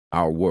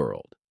our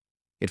world.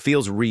 It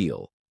feels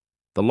real.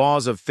 The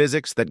laws of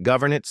physics that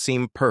govern it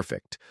seem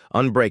perfect,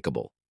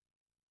 unbreakable.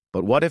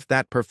 But what if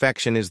that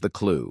perfection is the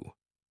clue?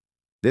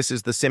 This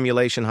is the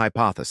simulation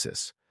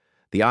hypothesis,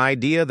 the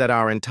idea that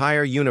our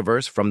entire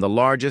universe, from the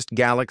largest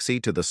galaxy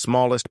to the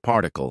smallest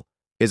particle,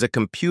 is a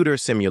computer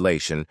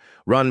simulation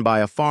run by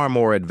a far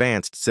more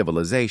advanced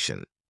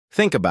civilization.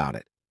 Think about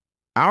it.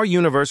 Our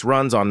universe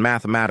runs on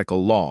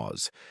mathematical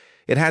laws.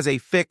 It has a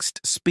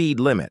fixed speed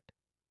limit,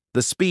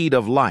 the speed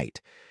of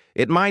light.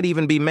 It might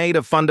even be made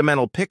of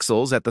fundamental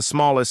pixels at the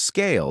smallest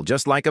scale,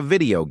 just like a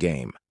video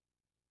game.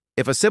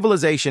 If a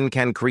civilization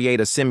can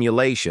create a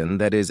simulation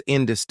that is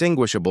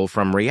indistinguishable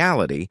from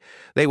reality,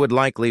 they would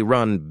likely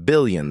run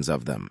billions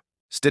of them.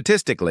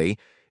 Statistically,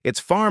 it's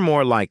far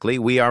more likely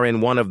we are in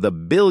one of the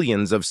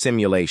billions of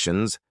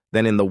simulations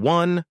than in the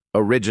one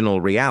original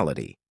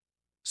reality.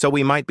 So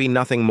we might be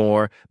nothing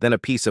more than a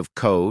piece of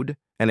code,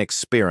 an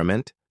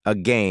experiment, a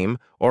game,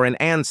 or an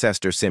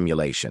ancestor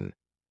simulation.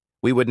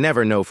 We would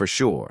never know for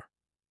sure.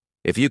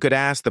 If you could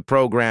ask the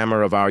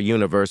programmer of our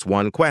universe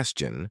one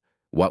question,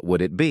 what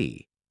would it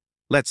be?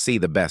 Let's see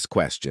the best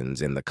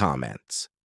questions in the comments.